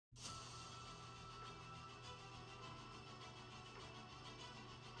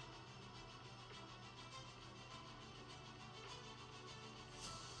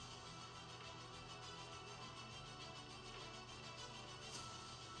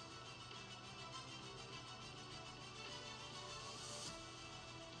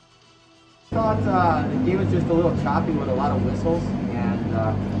thought the game was just a little choppy with a lot of whistles, and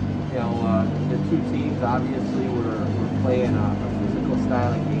you know, the two teams obviously were playing a physical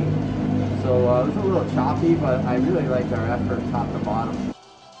style of game. So it was a little choppy, but I really liked our effort top to bottom.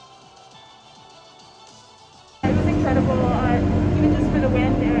 It was incredible, even just for the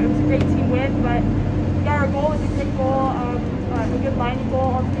win. It was a great team win, but yeah, our goal was a great goal, a good lining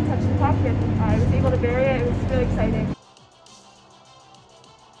goal, ultimately touched the puck, and I was able to bury it. It was really exciting.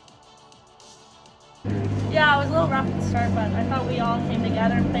 Yeah, it was a little rough at the start, but I thought we all came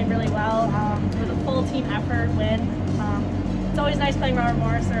together and played really well. It was a full team effort win. It's always nice playing Robert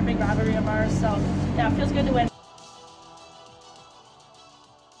Morris. They're a big rivalry of ours, so yeah, it feels good to win.